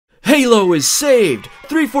Halo is saved!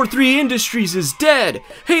 343 Industries is dead!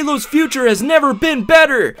 Halo's future has never been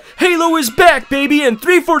better! Halo is back, baby, and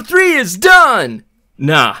 343 is done!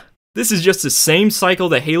 Nah, this is just the same cycle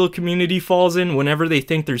the Halo community falls in whenever they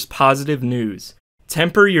think there's positive news.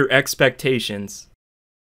 Temper your expectations.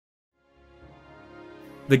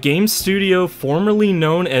 The game studio formerly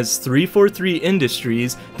known as 343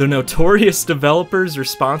 Industries, the notorious developers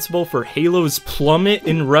responsible for Halo's plummet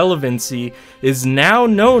in relevancy, is now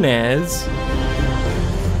known as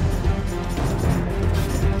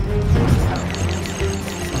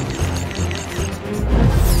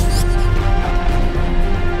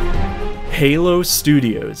Halo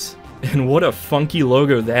Studios. And what a funky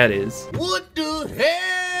logo that is. What the hell?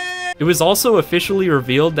 It was also officially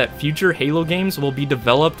revealed that future Halo games will be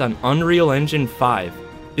developed on Unreal Engine 5.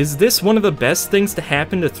 Is this one of the best things to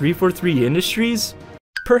happen to 343 Industries?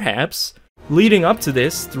 Perhaps. Leading up to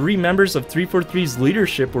this, 3 members of 343's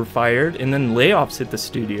leadership were fired and then layoffs hit the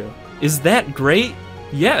studio. Is that great?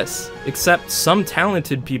 Yes, except some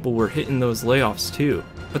talented people were hitting those layoffs too.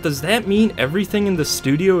 But does that mean everything in the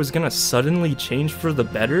studio is gonna suddenly change for the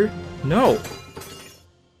better? No.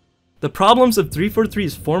 The problems of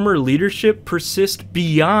 343's former leadership persist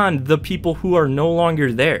beyond the people who are no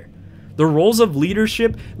longer there. The roles of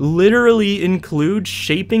leadership literally include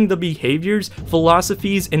shaping the behaviors,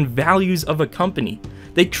 philosophies, and values of a company.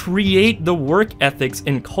 They create the work ethics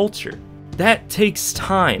and culture. That takes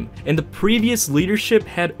time, and the previous leadership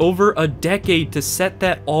had over a decade to set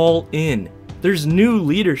that all in. There's new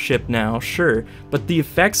leadership now, sure, but the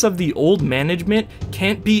effects of the old management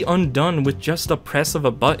can't be undone with just a press of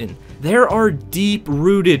a button. There are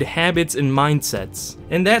deep-rooted habits and mindsets,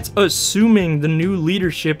 and that's assuming the new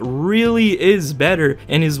leadership really is better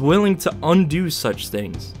and is willing to undo such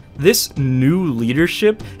things. This new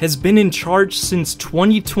leadership has been in charge since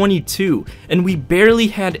 2022, and we barely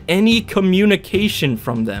had any communication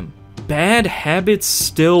from them. Bad habits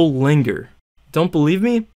still linger. Don't believe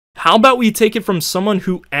me? How about we take it from someone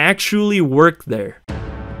who actually worked there?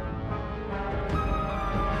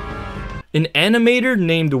 An animator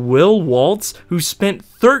named Will Waltz, who spent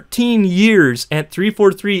 13 years at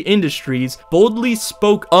 343 Industries, boldly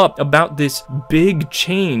spoke up about this big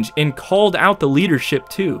change and called out the leadership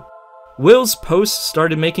too. Will's post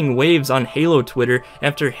started making waves on Halo Twitter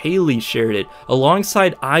after Hailey shared it,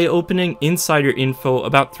 alongside eye-opening insider info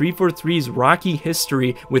about 343's rocky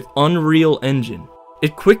history with Unreal Engine.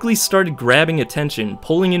 It quickly started grabbing attention,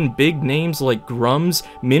 pulling in big names like Grums,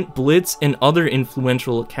 Mint Blitz, and other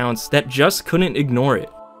influential accounts that just couldn't ignore it.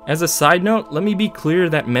 As a side note, let me be clear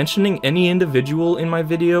that mentioning any individual in my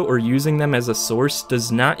video or using them as a source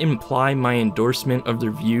does not imply my endorsement of their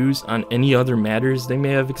views on any other matters they may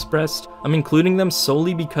have expressed. I'm including them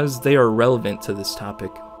solely because they are relevant to this topic.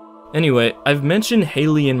 Anyway, I've mentioned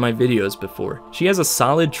Hailey in my videos before. She has a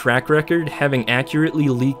solid track record, having accurately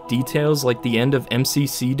leaked details like the end of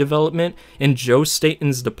MCC development and Joe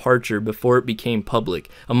Staten's departure before it became public,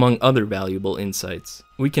 among other valuable insights.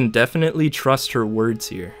 We can definitely trust her words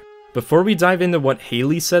here. Before we dive into what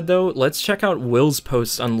Hailey said though, let's check out Will's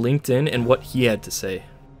post on LinkedIn and what he had to say.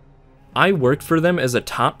 I worked for them as a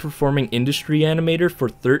top-performing industry animator for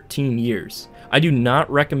 13 years. I do not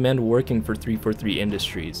recommend working for 343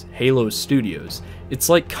 Industries, Halo Studios. It's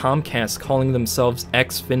like Comcast calling themselves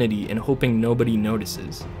Xfinity and hoping nobody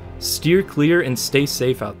notices. Steer clear and stay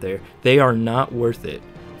safe out there. They are not worth it.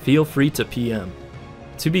 Feel free to PM.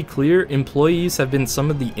 To be clear, employees have been some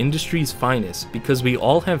of the industry's finest because we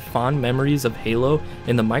all have fond memories of Halo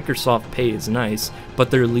and the Microsoft pay is nice, but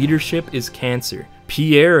their leadership is cancer.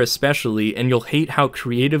 Pierre especially, and you'll hate how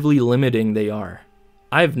creatively limiting they are.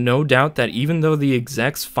 I have no doubt that even though the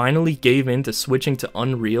execs finally gave in to switching to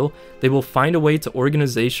Unreal, they will find a way to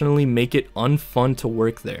organizationally make it unfun to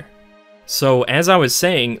work there. So, as I was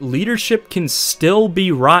saying, leadership can still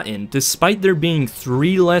be rotten despite there being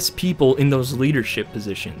 3 less people in those leadership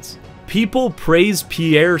positions. People praise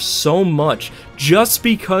Pierre so much just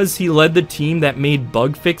because he led the team that made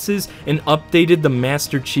bug fixes and updated the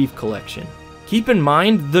Master Chief Collection. Keep in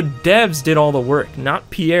mind, the devs did all the work, not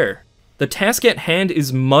Pierre. The task at hand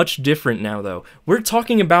is much different now though. We're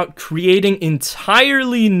talking about creating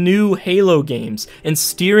entirely new Halo games and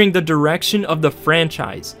steering the direction of the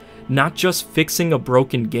franchise, not just fixing a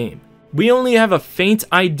broken game. We only have a faint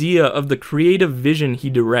idea of the creative vision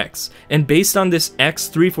he directs, and based on this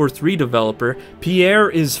X343 developer,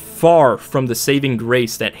 Pierre is far from the saving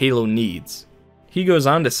grace that Halo needs. He goes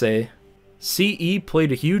on to say, CE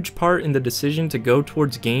played a huge part in the decision to go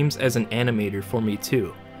towards games as an animator for me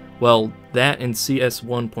too. Well, that and CS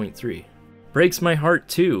 1.3. Breaks my heart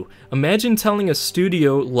too. Imagine telling a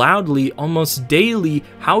studio loudly, almost daily,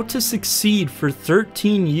 how to succeed for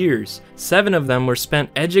 13 years. 7 of them were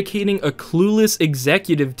spent educating a clueless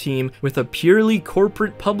executive team with a purely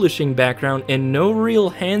corporate publishing background and no real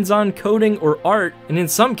hands-on coding or art, and in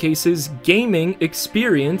some cases, gaming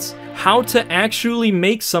experience, how to actually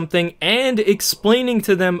make something and explaining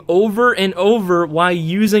to them over and over why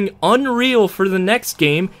using Unreal for the next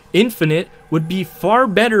game, Infinite, would be far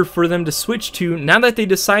better for them to switch to now that they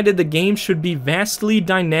decided the game should be vastly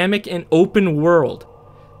dynamic and open world.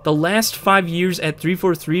 The last 5 years at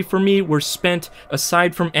 343 for me were spent,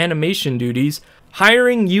 aside from animation duties,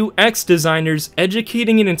 hiring UX designers,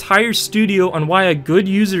 educating an entire studio on why a good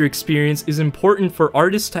user experience is important for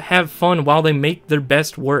artists to have fun while they make their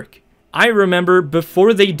best work. I remember,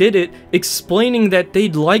 before they did it, explaining that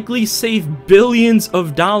they'd likely save billions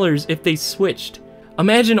of dollars if they switched.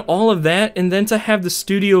 Imagine all of that, and then to have the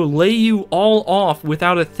studio lay you all off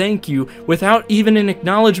without a thank you, without even an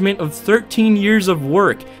acknowledgement of 13 years of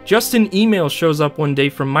work. Just an email shows up one day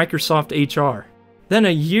from Microsoft HR. Then a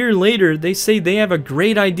year later, they say they have a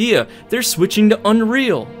great idea. They're switching to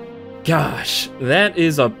Unreal. Gosh, that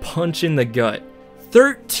is a punch in the gut.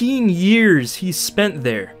 13 years he's spent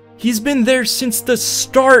there. He's been there since the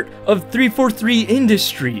start of 343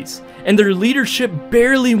 Industries, and their leadership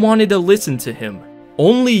barely wanted to listen to him.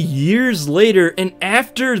 Only years later, and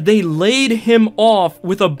after they laid him off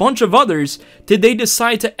with a bunch of others, did they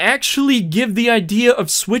decide to actually give the idea of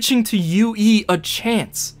switching to UE a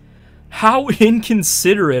chance. How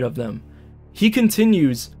inconsiderate of them. He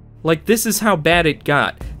continues, like, this is how bad it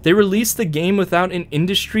got. They released the game without an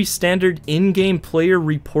industry standard in-game player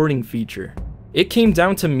reporting feature. It came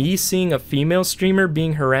down to me seeing a female streamer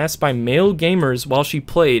being harassed by male gamers while she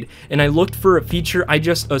played, and I looked for a feature I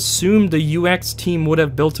just assumed the UX team would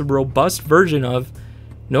have built a robust version of.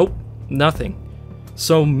 Nope, nothing.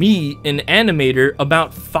 So me, an animator,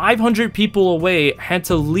 about 500 people away, had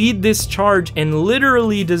to lead this charge and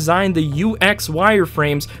literally design the UX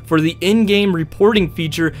wireframes for the in-game reporting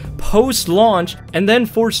feature post-launch, and then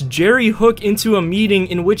forced Jerry Hook into a meeting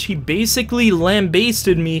in which he basically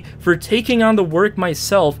lambasted me for taking on the work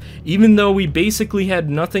myself, even though we basically had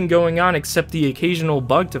nothing going on except the occasional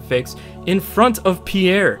bug to fix, in front of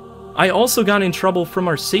Pierre. I also got in trouble from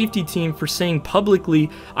our safety team for saying publicly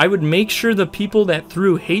I would make sure the people that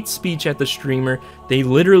threw hate speech at the streamer, they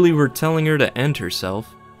literally were telling her to end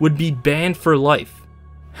herself, would be banned for life.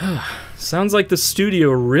 Sounds like the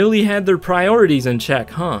studio really had their priorities in check,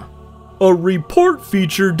 huh? A report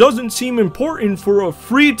feature doesn't seem important for a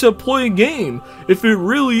free-to-play game. If it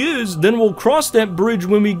really is, then we'll cross that bridge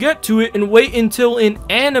when we get to it and wait until an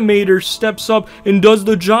animator steps up and does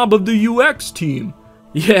the job of the UX team.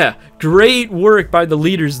 Yeah, great work by the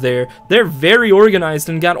leaders there. They're very organized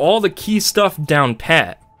and got all the key stuff down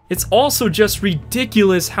pat. It's also just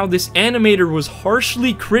ridiculous how this animator was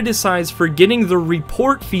harshly criticized for getting the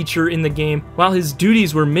report feature in the game while his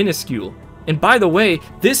duties were minuscule. And by the way,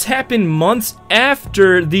 this happened months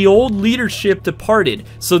after the old leadership departed,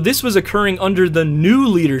 so this was occurring under the new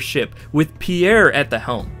leadership with Pierre at the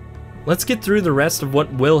helm. Let's get through the rest of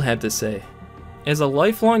what Will had to say. As a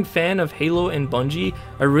lifelong fan of Halo and Bungie,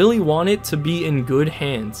 I really want it to be in good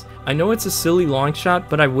hands. I know it's a silly long shot,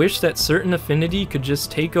 but I wish that Certain Affinity could just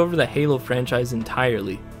take over the Halo franchise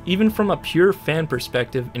entirely, even from a pure fan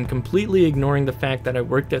perspective and completely ignoring the fact that I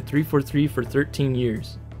worked at 343 for 13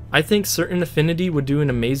 years. I think Certain Affinity would do an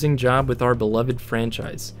amazing job with our beloved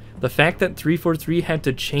franchise. The fact that 343 had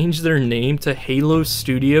to change their name to Halo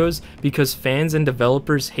Studios because fans and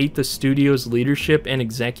developers hate the studio's leadership and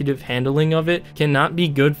executive handling of it cannot be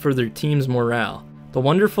good for their team's morale. The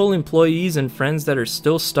wonderful employees and friends that are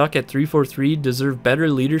still stuck at 343 deserve better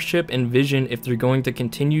leadership and vision if they're going to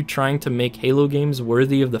continue trying to make Halo games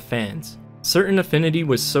worthy of the fans. Certain Affinity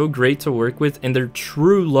was so great to work with, and they're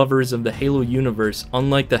true lovers of the Halo universe,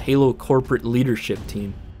 unlike the Halo corporate leadership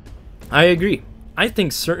team. I agree. I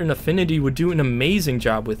think Certain Affinity would do an amazing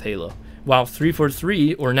job with Halo, while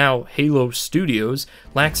 343, or now Halo Studios,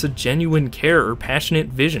 lacks a genuine care or passionate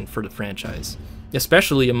vision for the franchise,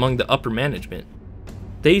 especially among the upper management.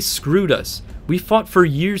 They screwed us. We fought for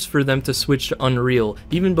years for them to switch to Unreal,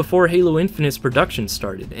 even before Halo Infinite's production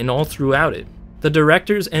started, and all throughout it. The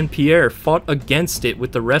directors and Pierre fought against it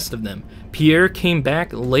with the rest of them. Pierre came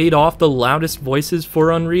back, laid off the loudest voices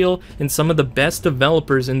for Unreal and some of the best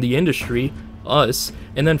developers in the industry, us,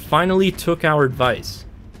 and then finally took our advice.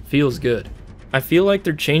 Feels good. I feel like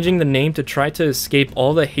they're changing the name to try to escape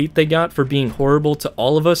all the hate they got for being horrible to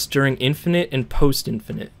all of us during Infinite and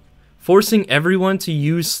post-Infinite. forcing everyone to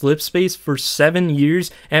use slipspace for 7 years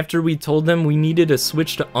after we told them we needed to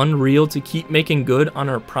switch to Unreal to keep making good on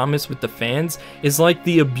our promise with the fans is like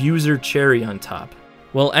the abuser cherry on top.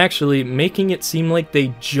 Well, actually, making it seem like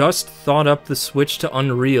they just thought up the switch to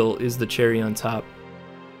Unreal is the cherry on top.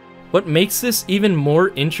 What makes this even more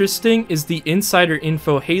interesting is the insider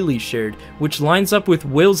info Hailey shared, which lines up with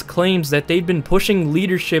Will's claims that they'd been pushing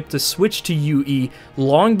leadership to switch to UE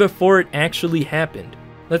long before it actually happened.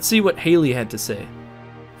 Let's see what Hailey had to say.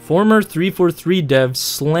 Former 343 dev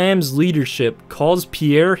slams leadership, calls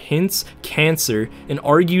Pierre Hintz cancer, and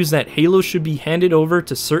argues that Halo should be handed over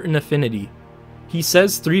to Certain Affinity. He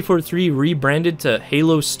says 343 rebranded to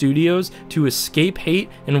Halo Studios to escape hate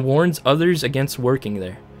and warns others against working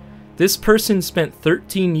there. This person spent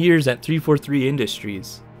 13 years at 343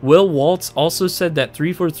 Industries. Will Waltz also said that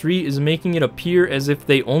 343 is making it appear as if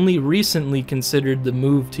they only recently considered the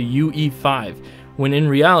move to UE5, when in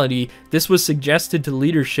reality, this was suggested to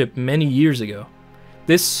leadership many years ago.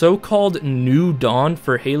 This so-called new dawn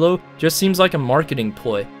for Halo just seems like a marketing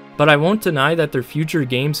ploy, but I won't deny that their future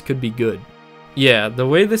games could be good. Yeah, the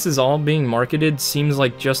way this is all being marketed seems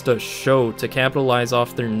like just a show to capitalize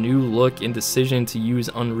off their new look and decision to use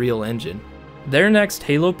Unreal Engine. Their next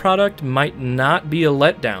Halo product might not be a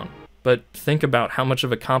letdown, but think about how much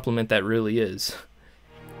of a compliment that really is.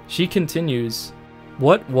 She continues,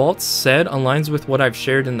 "What Waltz said aligns with what I've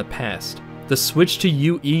shared in the past. The switch to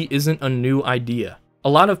UE isn't a new idea. A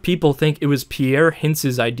lot of people think it was Pierre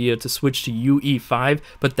Hintz's idea to switch to UE5,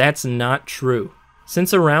 but that's not true.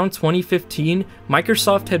 Since around 2015,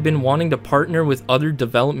 Microsoft had been wanting to partner with other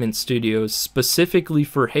development studios specifically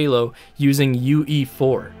for Halo using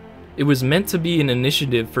UE4. It was meant to be an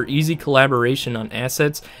initiative for easy collaboration on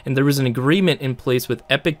assets, and there was an agreement in place with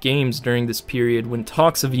Epic Games during this period when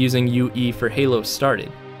talks of using UE for Halo started.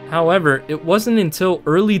 However, it wasn't until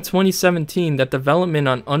early 2017 that development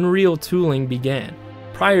on Unreal tooling began.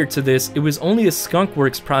 Prior to this, it was only a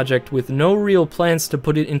skunkworks project with no real plans to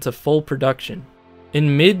put it into full production.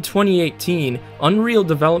 In mid-2018, Unreal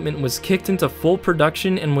development was kicked into full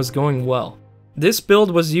production and was going well. This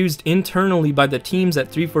build was used internally by the teams at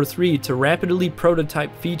 343 to rapidly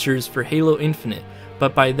prototype features for Halo Infinite,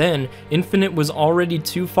 but by then, Infinite was already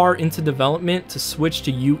too far into development to switch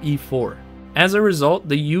to UE4. As a result,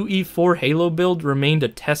 the UE4 Halo build remained a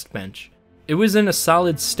test bench. It was in a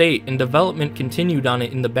solid state and development continued on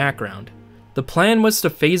it in the background. The plan was to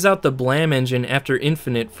phase out the Blam engine after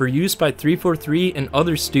Infinite for use by 343 and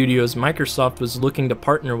other studios Microsoft was looking to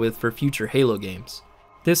partner with for future Halo games.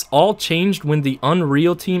 This all changed when the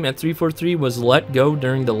Unreal team at 343 was let go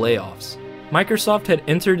during the layoffs. Microsoft had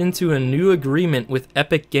entered into a new agreement with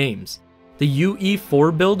Epic Games. The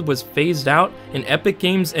UE4 build was phased out and Epic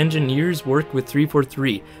Games engineers worked with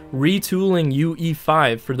 343, retooling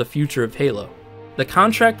UE5 for the future of Halo. The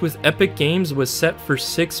contract with Epic Games was set for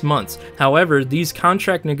 6 months, however, these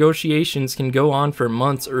contract negotiations can go on for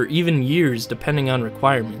months or even years depending on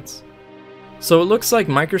requirements. So it looks like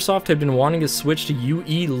Microsoft had been wanting to switch to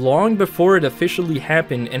UE long before it officially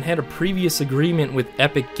happened and had a previous agreement with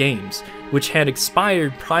Epic Games, which had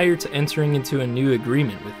expired prior to entering into a new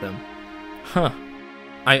agreement with them. Huh.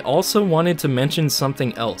 I also wanted to mention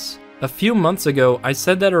something else. A few months ago, I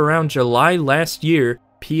said that around July last year,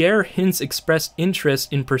 Pierre Hintz expressed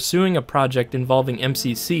interest in pursuing a project involving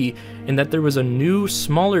MCC, and that there was a new,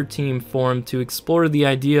 smaller team formed to explore the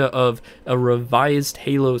idea of a revised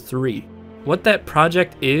Halo 3. What that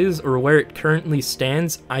project is or where it currently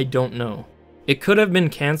stands, I don't know. It could have been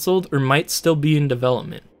cancelled or might still be in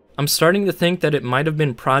development. I'm starting to think that it might have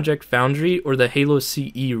been Project Foundry or the Halo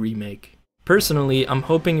CE remake. Personally, I'm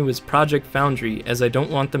hoping it was Project Foundry, as I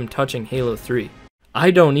don't want them touching Halo 3. I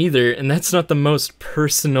don't either, and that's not the most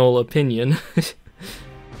personal opinion.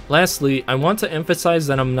 Lastly, I want to emphasize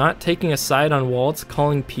that I'm not taking a side on Waltz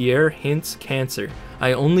calling Pierre Hintz cancer.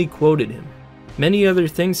 I only quoted him. Many other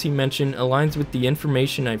things he mentioned aligns with the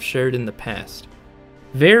information I've shared in the past.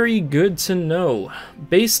 Very good to know.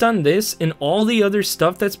 Based on this and all the other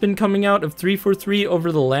stuff that's been coming out of 343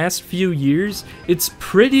 over the last few years, it's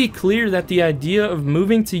pretty clear that the idea of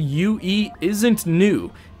moving to UE isn't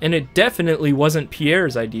new, and it definitely wasn't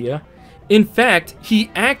Pierre's idea. In fact,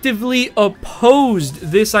 he actively opposed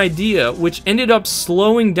this idea, which ended up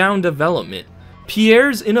slowing down development.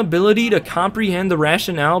 Pierre's inability to comprehend the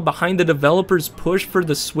rationale behind the developer's push for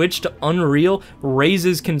the switch to Unreal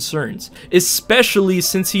raises concerns, especially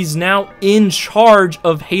since he's now in charge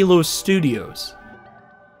of Halo Studios.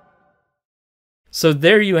 So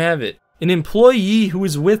there you have it. An employee who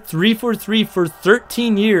was with 343 for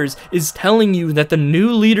 13 years is telling you that the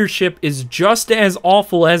new leadership is just as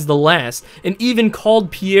awful as the last, and even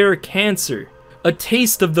called Pierre cancer. A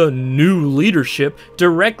taste of the new leadership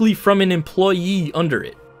directly from an employee under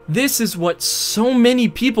it. This is what so many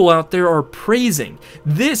people out there are praising.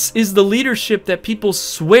 This is the leadership that people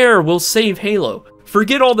swear will save Halo.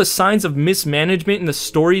 Forget all the signs of mismanagement and the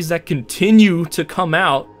stories that continue to come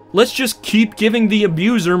out. Let's just keep giving the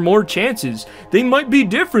abuser more chances. They might be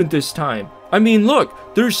different this time. I mean,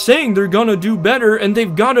 look, they're saying they're gonna do better and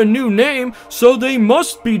they've got a new name, so they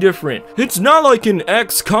must be different. It's not like an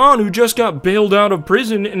ex-con who just got bailed out of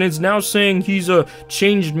prison and is now saying he's a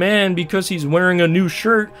changed man because he's wearing a new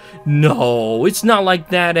shirt. No, it's not like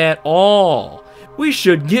that at all. We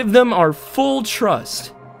should give them our full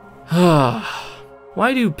trust.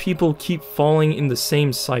 Why do people keep falling in the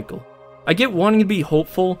same cycle? I get wanting to be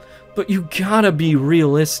hopeful, but you gotta be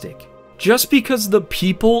realistic. Just because the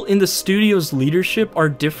people in the studio's leadership are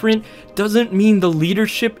different doesn't mean the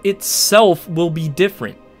leadership itself will be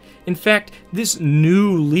different. In fact, this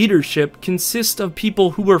new leadership consists of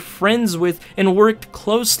people who were friends with and worked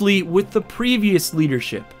closely with the previous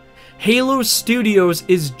leadership. Halo Studios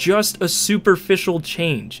is just a superficial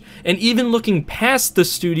change, and even looking past the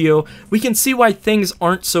studio, we can see why things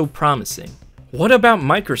aren't so promising. What about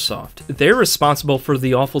Microsoft? They're responsible for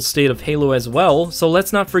the awful state of Halo as well, so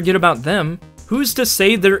let's not forget about them. Who's to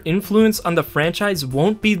say their influence on the franchise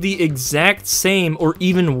won't be the exact same or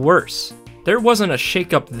even worse? There wasn't a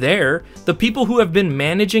shakeup there. The people who have been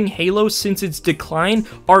managing Halo since its decline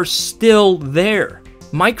are still there.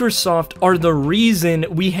 Microsoft are the reason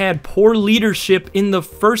we had poor leadership in the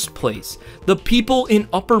first place. The people in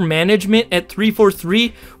upper management at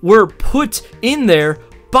 343 were put in there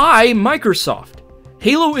by Microsoft.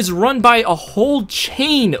 Halo is run by a whole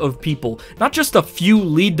chain of people, not just a few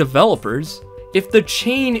lead developers. If the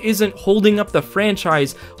chain isn't holding up the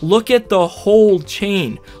franchise, look at the whole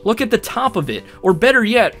chain. Look at the top of it, or better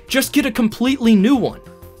yet, just get a completely new one.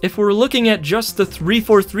 If we're looking at just the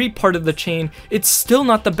 343 part of the chain, it's still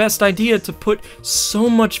not the best idea to put so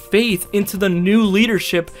much faith into the new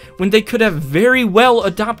leadership when they could have very well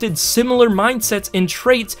adopted similar mindsets and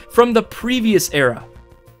traits from the previous era.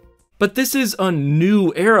 But this is a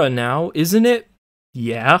new era now, isn't it?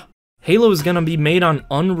 Yeah. Halo is gonna be made on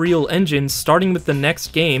Unreal Engine starting with the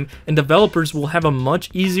next game, and developers will have a much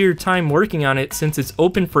easier time working on it since it's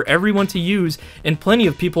open for everyone to use and plenty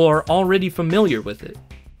of people are already familiar with it.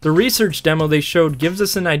 The research demo they showed gives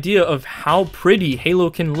us an idea of how pretty Halo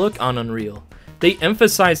can look on Unreal. They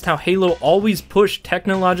emphasized how Halo always pushed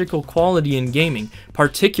technological quality in gaming,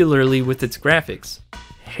 particularly with its graphics.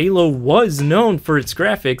 Halo was known for its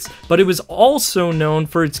graphics, but it was also known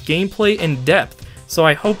for its gameplay and depth, so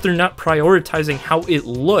I hope they're not prioritizing how it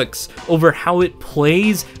looks over how it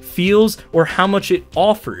plays, feels, or how much it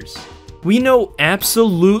offers. We know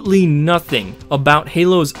absolutely nothing about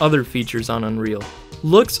Halo's other features on Unreal.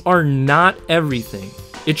 Looks are not everything.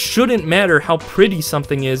 It shouldn't matter how pretty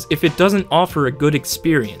something is if it doesn't offer a good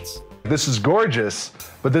experience. This is gorgeous,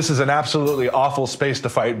 but this is an absolutely awful space to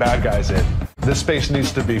fight bad guys in. This space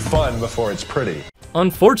needs to be fun before it's pretty.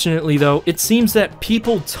 Unfortunately though, it seems that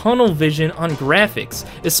people tunnel vision on graphics,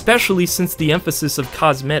 especially since the emphasis of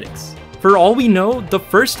cosmetics. For all we know, the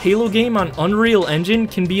first Halo game on Unreal Engine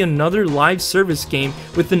can be another live service game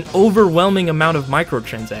with an overwhelming amount of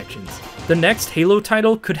microtransactions. The next Halo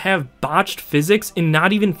title could have botched physics and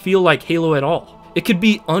not even feel like Halo at all. It could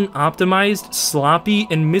be unoptimized, sloppy,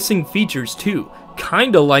 and missing features too,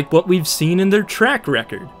 kinda like what we've seen in their track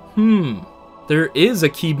record. There is a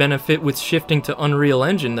key benefit with shifting to Unreal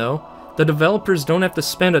Engine though. The developers don't have to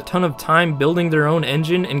spend a ton of time building their own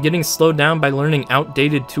engine and getting slowed down by learning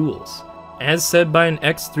outdated tools. As said by an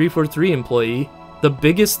ex-343 employee, the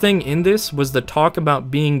biggest thing in this was the talk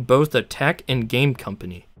about being both a tech and game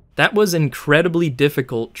company. That was incredibly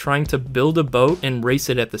difficult trying to build a boat and race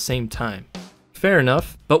it at the same time. Fair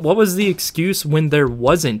enough, but what was the excuse when there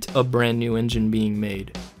wasn't a brand new engine being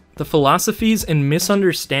made? The philosophies and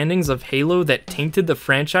misunderstandings of Halo that tainted the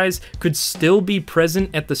franchise could still be present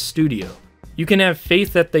at the studio. You can have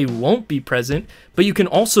faith that they won't be present, but you can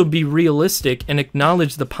also be realistic and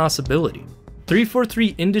acknowledge the possibility.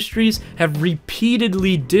 343 Industries have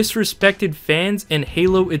repeatedly disrespected fans and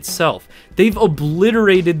Halo itself. They've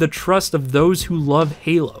obliterated the trust of those who love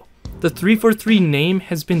Halo. The 343 name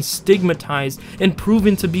has been stigmatized and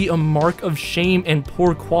proven to be a mark of shame and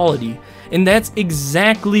poor quality, and that's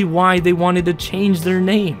exactly why they wanted to change their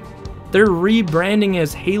name. They're rebranding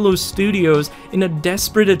as Halo Studios in a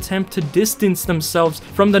desperate attempt to distance themselves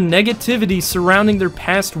from the negativity surrounding their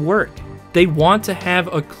past work. They want to have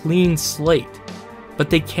a clean slate. But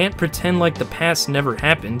they can't pretend like the past never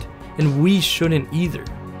happened, and we shouldn't either.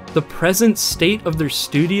 The present state of their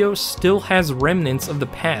studio still has remnants of the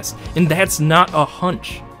past, and that's not a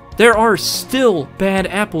hunch. There are still bad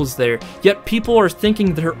apples there, yet people are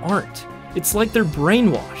thinking there aren't. It's like they're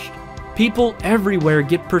brainwashed. People everywhere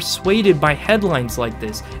get persuaded by headlines like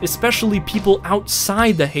this, especially people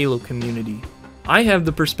outside the Halo community. I have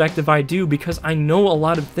the perspective I do because I know a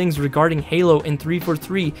lot of things regarding Halo and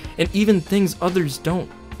 343, and even things others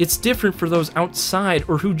don't. It's different for those outside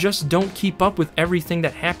or who just don't keep up with everything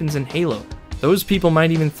that happens in Halo. Those people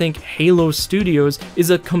might even think Halo Studios is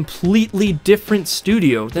a completely different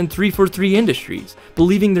studio than 343 Industries,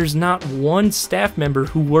 believing there's not one staff member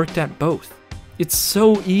who worked at both. It's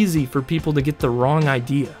so easy for people to get the wrong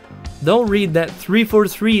idea. They'll read that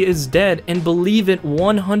 343 is dead and believe it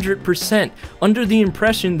 100% under the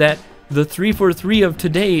impression that the 343 of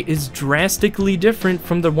today is drastically different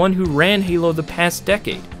from the one who ran Halo the past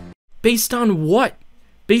decade. Based on what?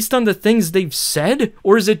 Based on the things they've said?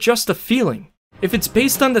 Or is it just a feeling? If it's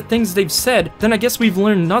based on the things they've said, then I guess we've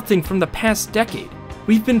learned nothing from the past decade.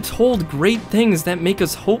 We've been told great things that make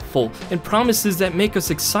us hopeful and promises that make us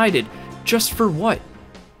excited. Just for what?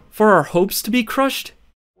 For our hopes to be crushed?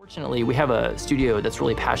 Fortunately, we have a studio that's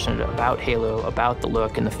really passionate about Halo, about the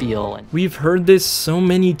look and the feel. We've heard this so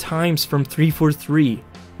many times from 343.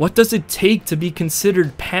 What does it take to be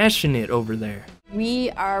considered passionate over there? We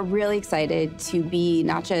are really excited to be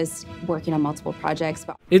not just working on multiple projects,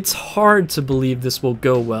 but it's hard to believe this will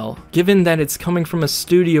go well, given that it's coming from a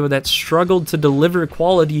studio that struggled to deliver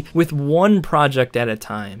quality with one project at a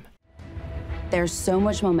time. There's so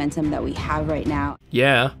much momentum that we have right now.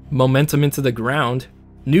 Yeah, momentum into the ground.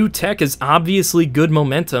 New tech is obviously good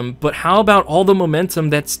momentum, but how about all the momentum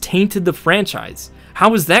that's tainted the franchise?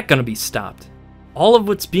 How is that gonna be stopped? All of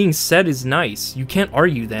what's being said is nice, you can't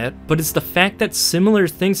argue that, but it's the fact that similar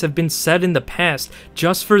things have been said in the past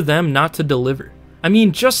just for them not to deliver. I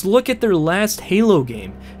mean, just look at their last Halo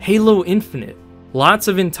game, Halo Infinite. Lots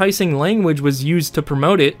of enticing language was used to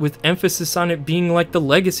promote it, with emphasis on it being like the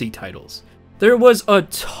legacy titles. There was a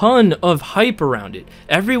ton of hype around it.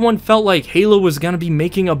 Everyone felt like Halo was gonna be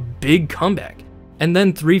making a big comeback. And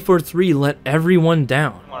then 343 let everyone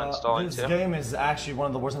down. This game is actually one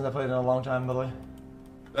of the worst things I've played in a long time, by the way.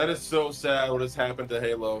 That is so sad what has happened to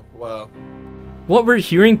Halo. Wow. What we're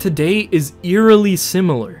hearing today is eerily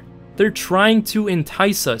similar. They're trying to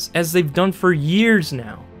entice us, as they've done for years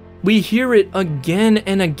now. We hear it again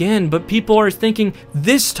and again, but people are thinking,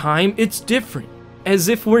 this time it's different. As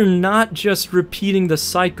if we're not just repeating the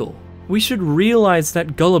cycle. We should realize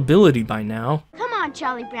that gullibility by now. Come on,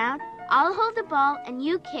 Charlie Brown. I'll hold the ball and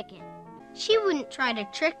you kick it. She wouldn't try to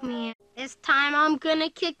trick me. This time I'm gonna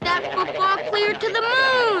kick that football clear to the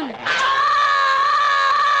moon!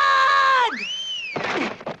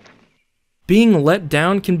 Being let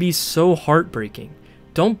down can be so heartbreaking.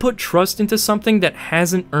 Don't put trust into something that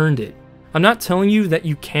hasn't earned it. I'm not telling you that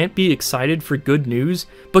you can't be excited for good news,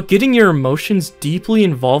 but getting your emotions deeply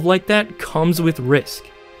involved like that comes with risk.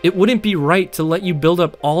 It wouldn't be right to let you build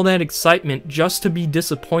up all that excitement just to be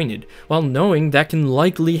disappointed, while knowing that can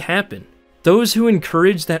likely happen. Those who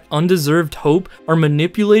encourage that undeserved hope are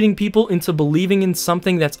manipulating people into believing in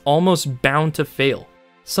something that's almost bound to fail.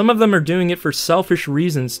 Some of them are doing it for selfish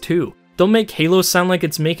reasons too. They'll make Halo sound like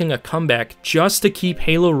it's making a comeback just to keep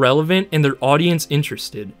Halo relevant and their audience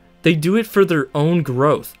interested. They do it for their own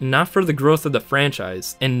growth, not for the growth of the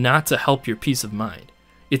franchise, and not to help your peace of mind.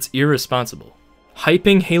 It's irresponsible.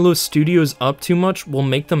 Hyping Halo Studios up too much will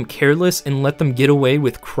make them careless and let them get away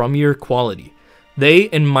with crummier quality. They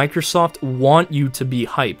and Microsoft want you to be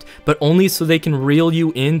hyped, but only so they can reel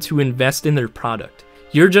you in to invest in their product.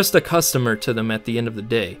 You're just a customer to them at the end of the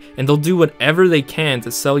day, and they'll do whatever they can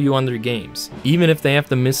to sell you on their games, even if they have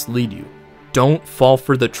to mislead you. Don't fall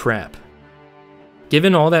for the trap.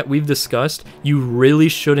 Given all that we've discussed, you really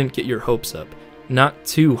shouldn't get your hopes up. Not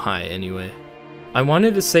too high anyway. I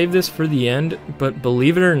wanted to save this for the end, but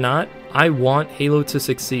believe it or not, I want Halo to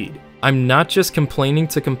succeed. I'm not just complaining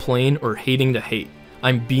to complain or hating to hate.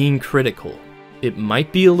 I'm being critical. It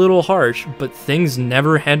might be a little harsh, but things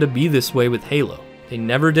never had to be this way with Halo. They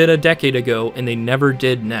never did a decade ago, and they never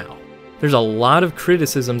did now. There's a lot of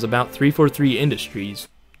criticisms about 343 Industries,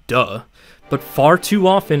 duh, but far too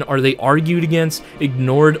often are they argued against,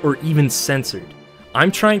 ignored, or even censored.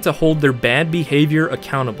 I'm trying to hold their bad behavior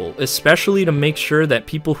accountable, especially to make sure that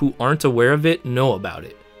people who aren't aware of it know about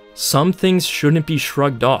it. Some things shouldn't be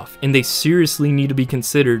shrugged off, and they seriously need to be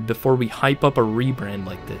considered before we hype up a rebrand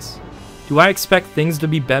like this. Do I expect things to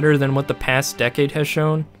be better than what the past decade has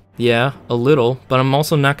shown? Yeah, a little, but I'm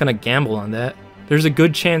also not gonna gamble on that. There's a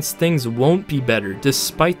good chance things won't be better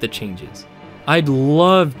despite the changes. I'd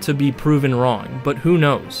love to be proven wrong, but who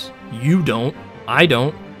knows? You don't, I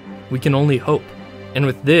don't. We can only hope. And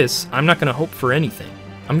with this, I'm not gonna hope for anything.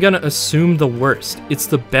 I'm gonna assume the worst. It's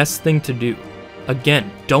the best thing to do.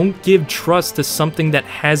 Again, don't give trust to something that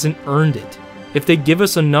hasn't earned it. If they give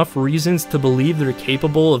us enough reasons to believe they're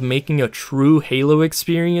capable of making a true Halo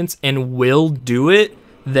experience and will do it,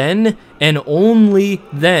 then, and only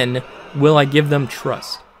then, will I give them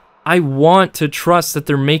trust. I want to trust that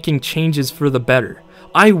they're making changes for the better.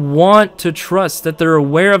 I want to trust that they're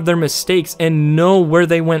aware of their mistakes and know where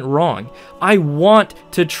they went wrong. I want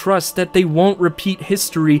to trust that they won't repeat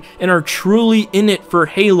history and are truly in it for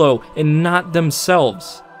Halo and not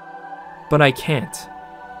themselves. But I can't.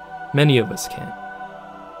 Many of us can't.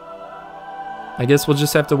 I guess we'll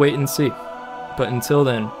just have to wait and see. But until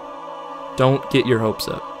then, don't get your hopes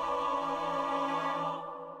up.